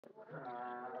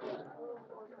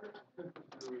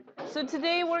So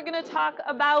today we're going to talk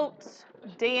about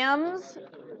dams,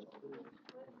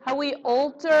 how we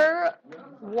alter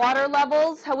water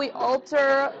levels, how we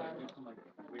alter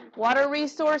water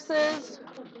resources.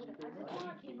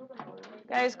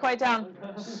 Guys, quiet down.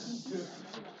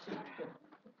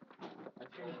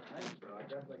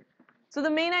 So the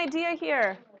main idea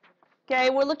here, okay,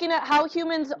 we're looking at how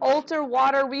humans alter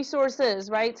water resources,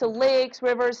 right? So lakes,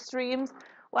 rivers, streams.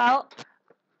 Well,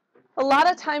 a lot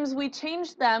of times we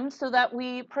change them so that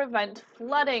we prevent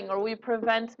flooding or we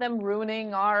prevent them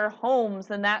ruining our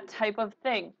homes and that type of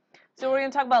thing. So we're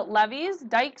going to talk about levees,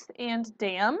 dikes, and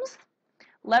dams.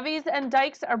 Levees and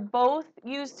dikes are both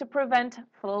used to prevent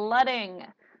flooding,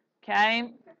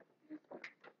 okay?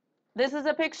 This is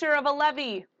a picture of a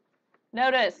levee.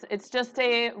 Notice, it's just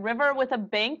a river with a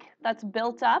bank that's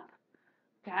built up,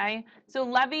 okay? So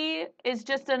levee is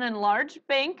just an enlarged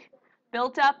bank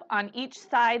built up on each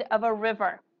side of a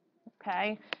river,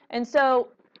 okay? And so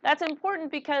that's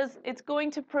important because it's going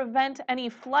to prevent any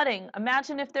flooding.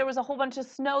 Imagine if there was a whole bunch of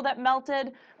snow that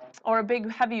melted or a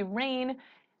big heavy rain.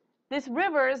 This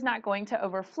river is not going to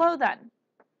overflow then.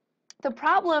 The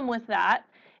problem with that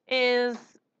is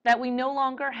that we no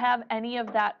longer have any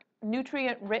of that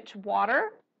nutrient-rich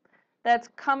water that's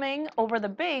coming over the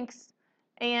banks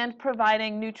and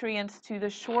providing nutrients to the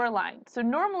shoreline. So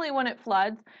normally when it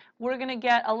floods, we're going to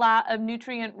get a lot of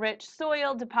nutrient-rich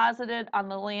soil deposited on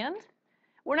the land.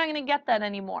 We're not going to get that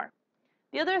anymore.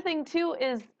 The other thing too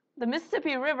is the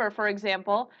Mississippi River, for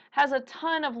example, has a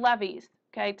ton of levees,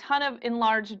 okay, ton of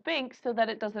enlarged banks so that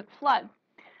it doesn't flood.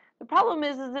 The problem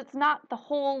is it's not the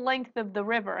whole length of the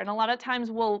river, and a lot of times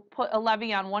we'll put a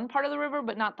levee on one part of the river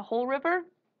but not the whole river.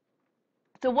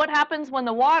 So what happens when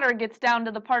the water gets down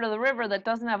to the part of the river that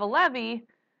doesn't have a levee?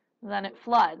 Then it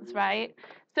floods, right?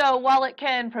 So while it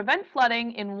can prevent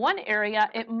flooding in one area,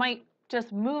 it might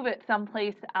just move it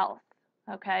someplace else,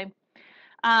 okay?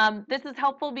 This is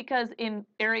helpful because in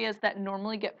areas that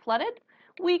normally get flooded,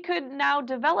 we could now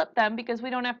develop them because we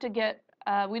don't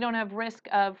have risk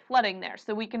of flooding there.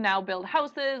 So we can now build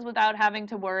houses without having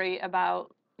to worry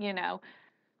about,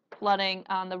 flooding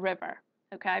on the river,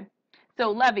 okay?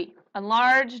 So levee,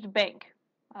 enlarged bank,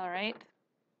 all right?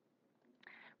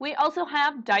 We also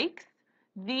have dikes.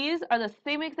 These are the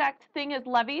same exact thing as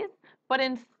levees, but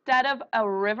instead of a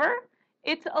river,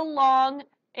 it's along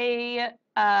a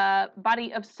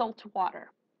body of salt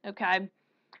water, okay?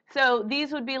 So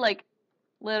these would be like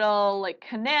little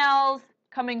canals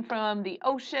coming from the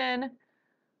ocean.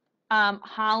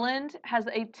 Holland has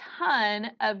a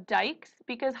ton of dikes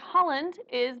because Holland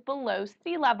is below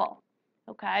sea level.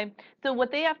 Okay, so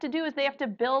what they have to do is they have to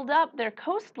build up their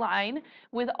coastline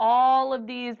with all of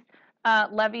these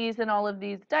levees and all of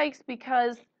these dikes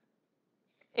because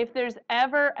if there's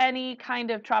ever any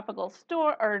kind of tropical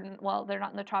storm, or well, they're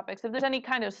not in the tropics, if there's any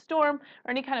kind of storm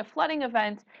or any kind of flooding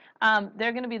event,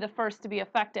 they're going to be the first to be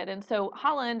affected. And so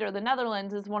Holland or the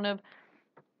Netherlands is one of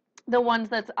the ones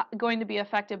that's going to be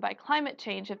affected by climate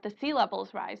change if the sea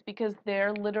levels rise because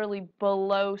they're literally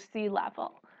below sea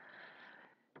level.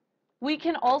 We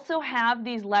can also have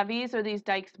these levees or these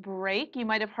dikes break. You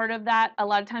might have heard of that a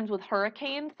lot of times with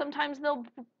hurricanes. Sometimes they'll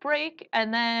break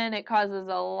and then it causes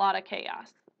a lot of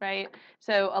chaos, right?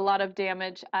 So a lot of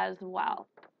damage as well.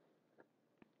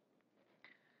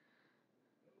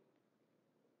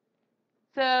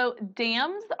 So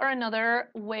dams are another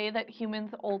way that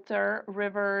humans alter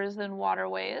rivers and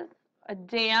waterways. A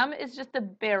dam is just a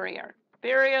barrier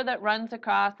that runs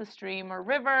across a stream or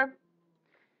river.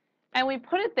 And we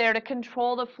put it there to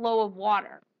control the flow of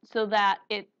water so that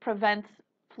it prevents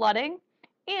flooding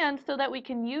and so that we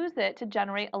can use it to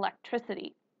generate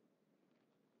electricity.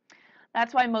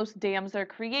 That's why most dams are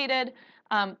created.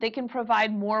 They can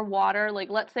provide more water. Like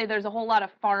let's say there's a whole lot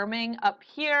of farming up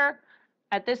here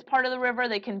at this part of the river,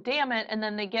 they can dam it and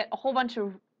then they get a whole bunch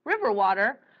of river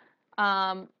water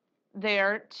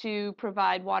there to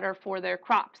provide water for their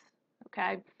crops,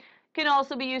 okay? Can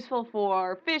also be useful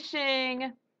for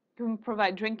fishing, can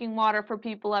provide drinking water for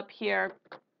people up here.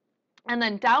 And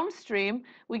then downstream,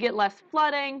 we get less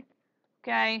flooding,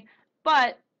 okay?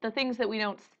 But the things that we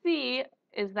don't see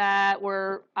is that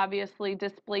we're obviously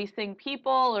displacing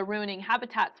people or ruining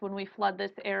habitats when we flood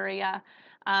this area.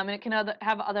 And it can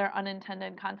have other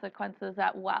unintended consequences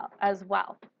as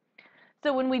well.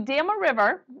 So when we dam a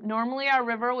river, normally our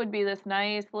river would be this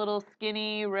nice little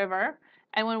skinny river.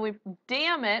 And when we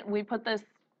dam it, we put this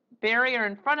barrier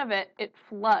in front of it, it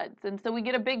floods. And so we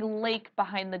get a big lake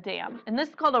behind the dam. And this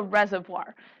is called a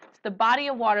reservoir. It's the body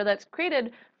of water that's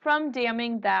created from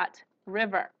damming that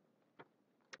river.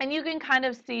 And you can kind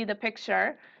of see the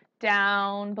picture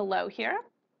down below here,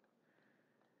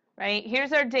 right?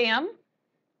 Here's our dam.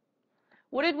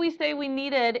 What did we say we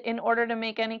needed in order to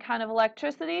make any kind of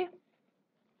electricity?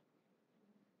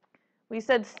 We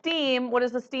said steam. What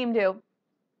does the steam do?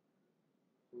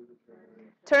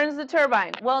 Turns the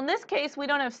turbine. Well, in this case, we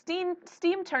don't have steam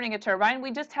turning a turbine.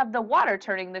 We just have the water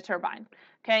turning the turbine,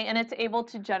 okay? And it's able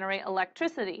to generate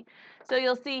electricity. So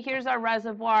you'll see here's our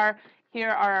reservoir. Here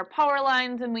are our power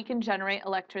lines, and we can generate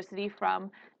electricity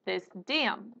from this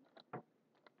dam.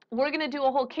 We're going to do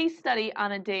a whole case study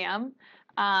on a dam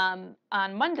on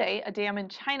Monday, a dam in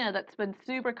China that's been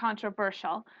super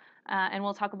controversial, and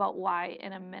we'll talk about why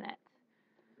in a minute.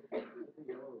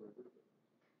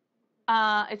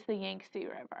 It's the Yangtze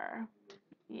River.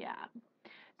 Yeah.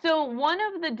 So one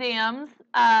of the dams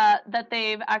that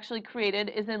they've actually created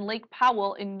is in Lake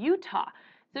Powell in Utah.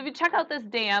 So if you check out this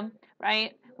dam,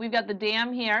 right, we've got the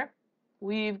dam here.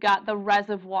 We've got the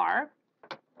reservoir.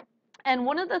 And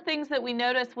one of the things that we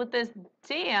notice with this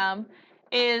dam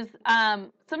is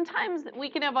sometimes we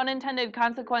can have unintended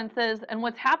consequences. And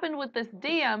what's happened with this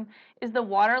dam is the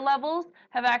water levels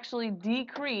have actually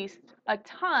decreased a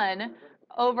ton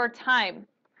over time.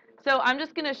 So I'm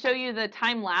just going to show you the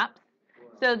time lapse.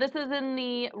 So this is in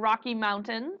the Rocky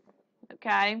Mountains,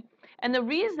 okay? And the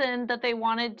reason that they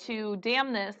wanted to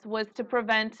dam this was to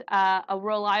prevent a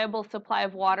reliable supply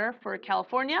of water for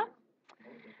California.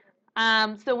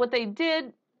 So what they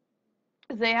did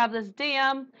is they have this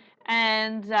dam,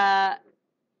 and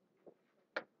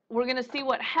we're going to see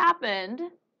what happened,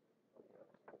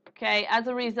 okay, as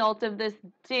a result of this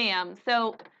dam.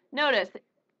 So notice,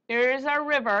 here's our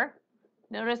river.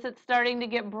 Notice it's starting to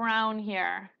get brown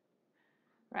here,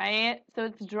 right? So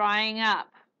it's drying up.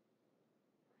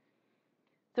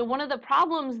 So one of the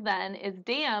problems then is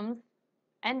dams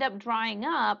end up drying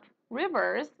up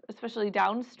rivers, especially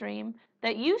downstream,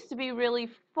 that used to be really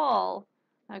full,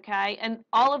 okay? And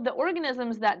all of the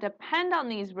organisms that depend on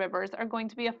these rivers are going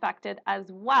to be affected as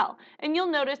well. And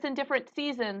you'll notice in different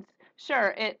seasons,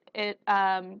 sure, it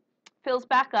fills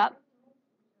back up,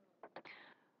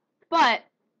 but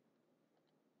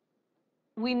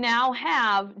we now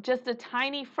have just a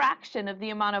tiny fraction of the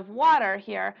amount of water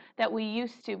here that we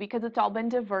used to because it's all been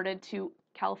diverted to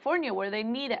California where they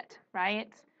need it, right?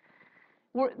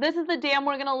 This is the dam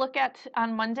we're going to look at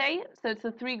on Monday. So it's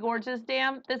the Three Gorges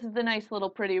Dam. This is the nice little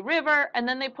pretty river, and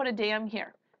then they put a dam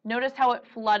here. Notice how it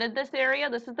flooded this area.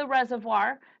 This is the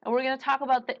reservoir, and we're going to talk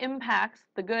about the impacts,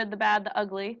 the good, the bad, the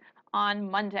ugly,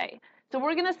 on Monday. So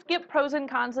we're going to skip pros and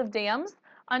cons of dams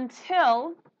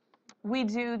until we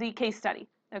do the case study,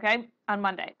 okay, on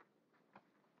Monday.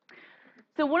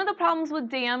 So one of the problems with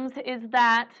dams is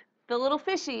that the little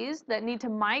fishies that need to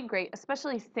migrate,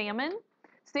 especially salmon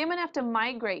have to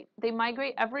migrate. They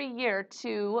migrate every year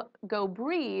to go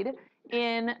breed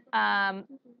in,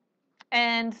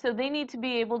 and so they need to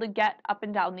be able to get up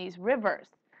and down these rivers,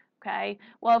 okay?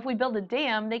 Well, if we build a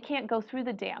dam, they can't go through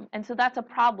the dam, and so that's a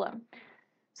problem.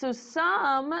 So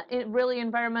some really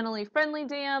environmentally friendly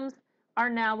dams are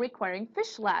now requiring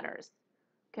fish ladders,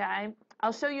 okay?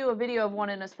 I'll show you a video of one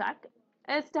in a sec.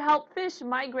 And it's to help fish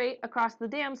migrate across the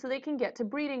dam so they can get to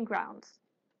breeding grounds.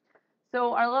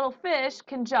 So our little fish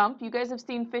can jump. You guys have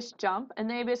seen fish jump, and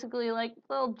they basically like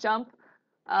little jump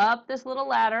up this little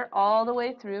ladder all the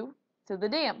way through to the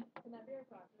dam. Can that be our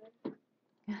project?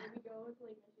 Maybe go to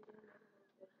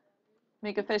like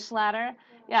make a fish ladder?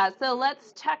 Yeah, so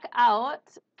let's check out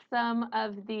some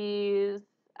of these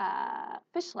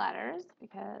fish ladders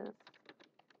because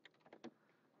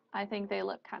I think they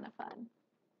look kind of fun.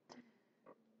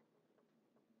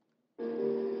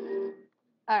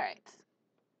 All right.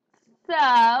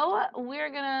 So we're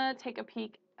going to take a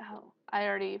peek. Oh, I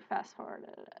already fast forwarded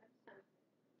it.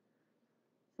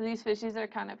 So these fishies are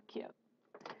kind of cute.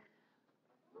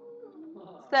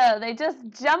 So they just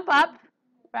jump up,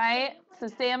 right? So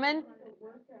salmon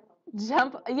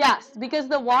jump, yes, because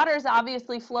the water is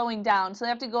obviously flowing down. So they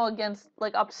have to go against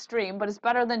like upstream, but it's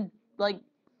better than like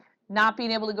not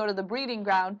being able to go to the breeding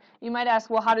ground. You might ask,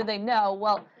 well, how do they know?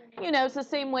 Well, you know, it's the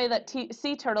same way that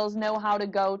sea turtles know how to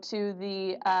go to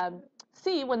the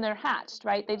sea when they're hatched,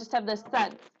 right? They just have this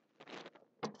sense.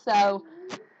 So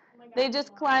they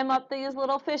just climb up these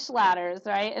little fish ladders,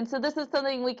 right? And so this is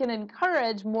something we can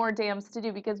encourage more dams to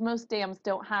do because most dams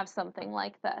don't have something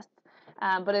like this.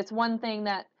 But it's one thing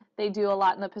that they do a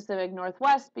lot in the Pacific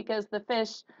Northwest because the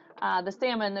fish, the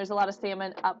salmon, there's a lot of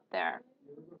salmon up there.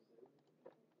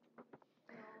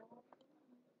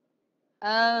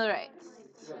 All right.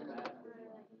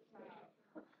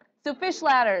 So fish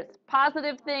ladders,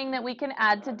 positive thing that we can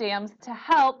add to dams to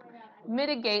help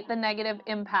mitigate the negative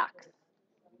impacts.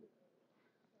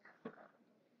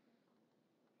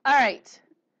 All right.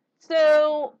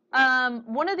 So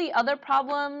one of the other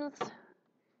problems,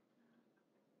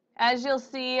 as you'll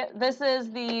see, this is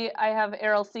I have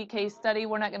Aral C case study.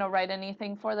 We're not going to write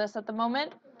anything for this at the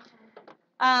moment.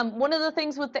 One of the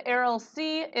things with the Aral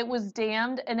C, it was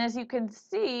dammed, and as you can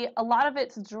see, a lot of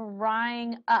it's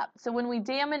drying up. So when we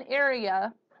dam an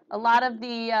area, a lot of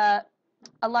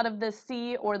the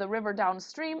sea or the river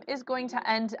downstream is going to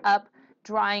end up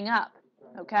drying up,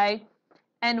 okay?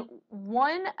 And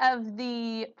one of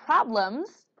the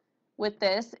problems with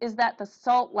this is that the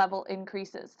salt level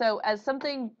increases. So as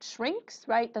something shrinks,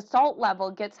 right, the salt level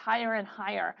gets higher and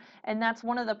higher. And that's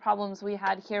one of the problems we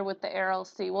had here with the Aral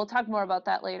Sea. We'll talk more about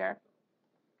that later.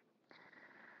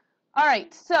 All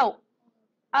right, so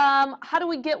how do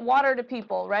we get water to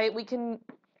people, right? We can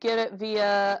get it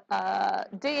via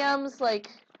dams,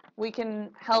 like we can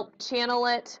help channel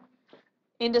it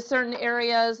into certain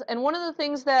areas. And one of the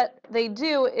things that they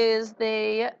do is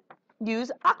they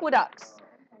use aqueducts.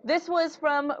 This was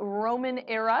from Roman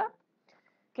era,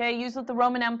 okay, used with the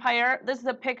Roman Empire. This is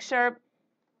a picture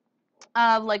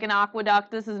of like an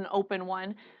aqueduct. This is an open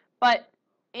one. But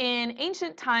in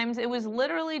ancient times, it was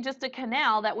literally just a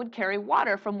canal that would carry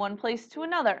water from one place to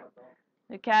another,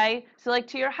 okay? So like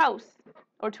to your house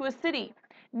or to a city.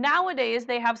 Nowadays,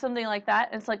 they have something like that.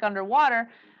 It's like underwater,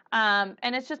 and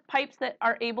it's just pipes that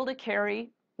are able to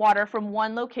carry water from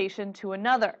one location to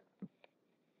another.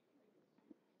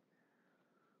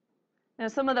 Now,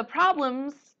 some of the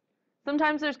problems,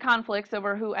 sometimes there's conflicts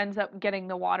over who ends up getting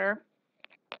the water,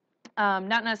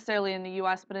 not necessarily in the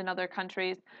U.S., but in other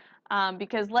countries.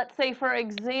 Because let's say, for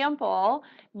example,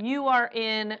 you are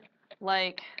in,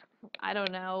 like, I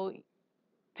don't know,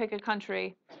 pick a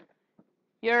country.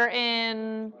 You're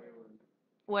in,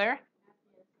 where?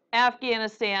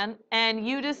 Afghanistan, and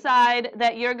you decide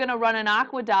that you're going to run an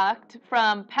aqueduct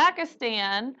from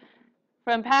Pakistan's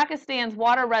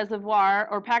water reservoir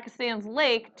or Pakistan's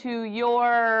lake to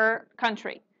your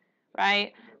country,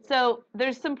 right? So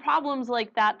there's some problems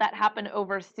like that that happen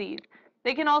overseas.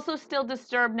 They can also still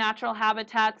disturb natural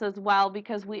habitats as well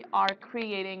because we are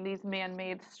creating these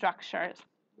man-made structures.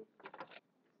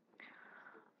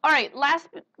 All right, last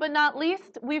but not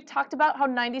least, we've talked about how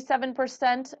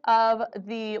 97% of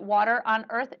the water on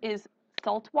Earth is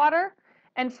salt water,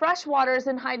 and fresh water is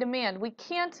in high demand. We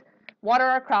can't water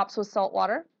our crops with salt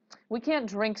water. We can't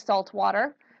drink salt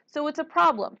water, so it's a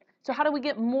problem. So how do we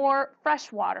get more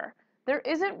fresh water? There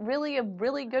isn't really a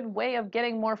really good way of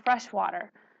getting more fresh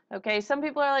water. Okay, some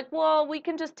people are like, well, we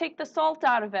can just take the salt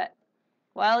out of it.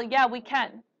 Well, yeah, we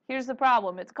can. Here's the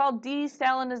problem. It's called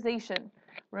desalinization,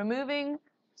 removing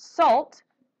salt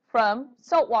from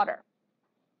salt water.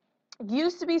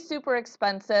 Used to be super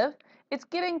expensive. It's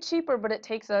getting cheaper, but it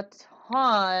takes a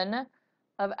ton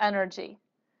of energy.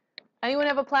 Anyone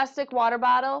have a plastic water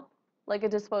bottle? Like a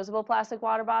disposable plastic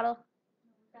water bottle?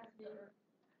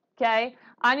 Okay.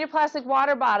 On your plastic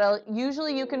water bottle,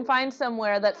 usually you can find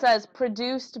somewhere that says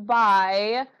produced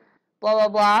by blah, blah,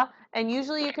 blah. And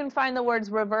usually you can find the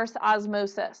words reverse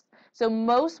osmosis. So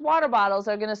most water bottles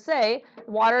are going to say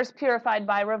water is purified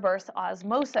by reverse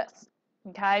osmosis,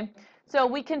 okay? So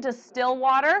we can distill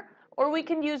water or we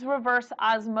can use reverse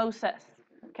osmosis,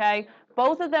 okay?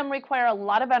 Both of them require a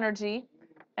lot of energy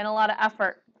and a lot of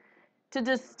effort. To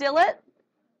distill it,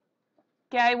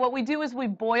 okay, what we do is we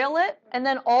boil it and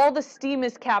then all the steam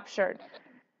is captured.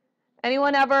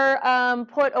 Anyone ever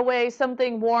put away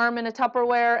something warm in a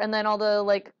Tupperware and then all the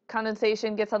like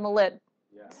condensation gets on the lid?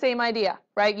 Yeah. Same idea,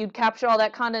 right? You'd capture all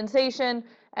that condensation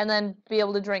and then be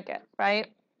able to drink it, right?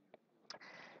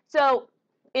 So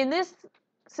in this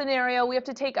scenario, we have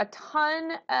to take a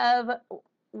ton of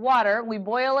water, we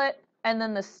boil it, and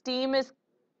then the steam is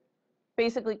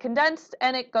basically condensed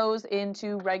and it goes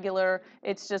into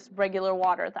it's just regular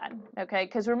water then, okay?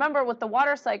 Because remember with the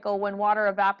water cycle, when water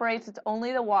evaporates, it's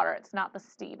only the water, it's not the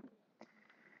steam.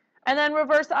 And then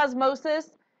reverse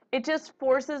osmosis, it just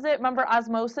forces it. Remember,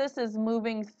 osmosis is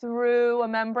moving through a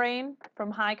membrane from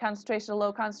high concentration to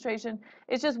low concentration.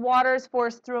 It's just water is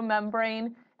forced through a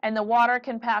membrane, and the water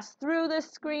can pass through this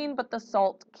screen, but the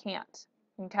salt can't,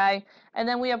 okay? And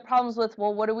then we have problems with,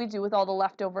 well, what do we do with all the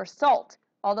leftover salt?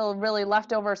 All the really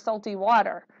leftover salty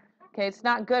water, okay? It's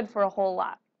not good for a whole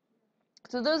lot.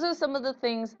 So those are some of the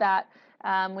things that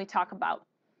we talk about.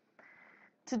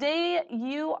 Today,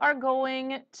 you are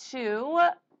going to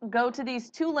go to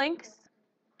these two links,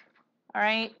 all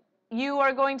right? You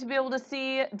are going to be able to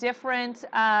see different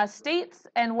states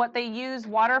and what they use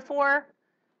water for,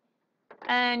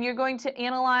 and you're going to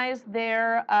analyze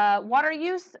their water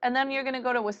use, and then you're going to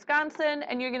go to Wisconsin,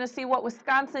 and you're going to see what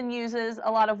Wisconsin uses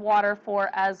a lot of water for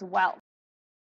as well.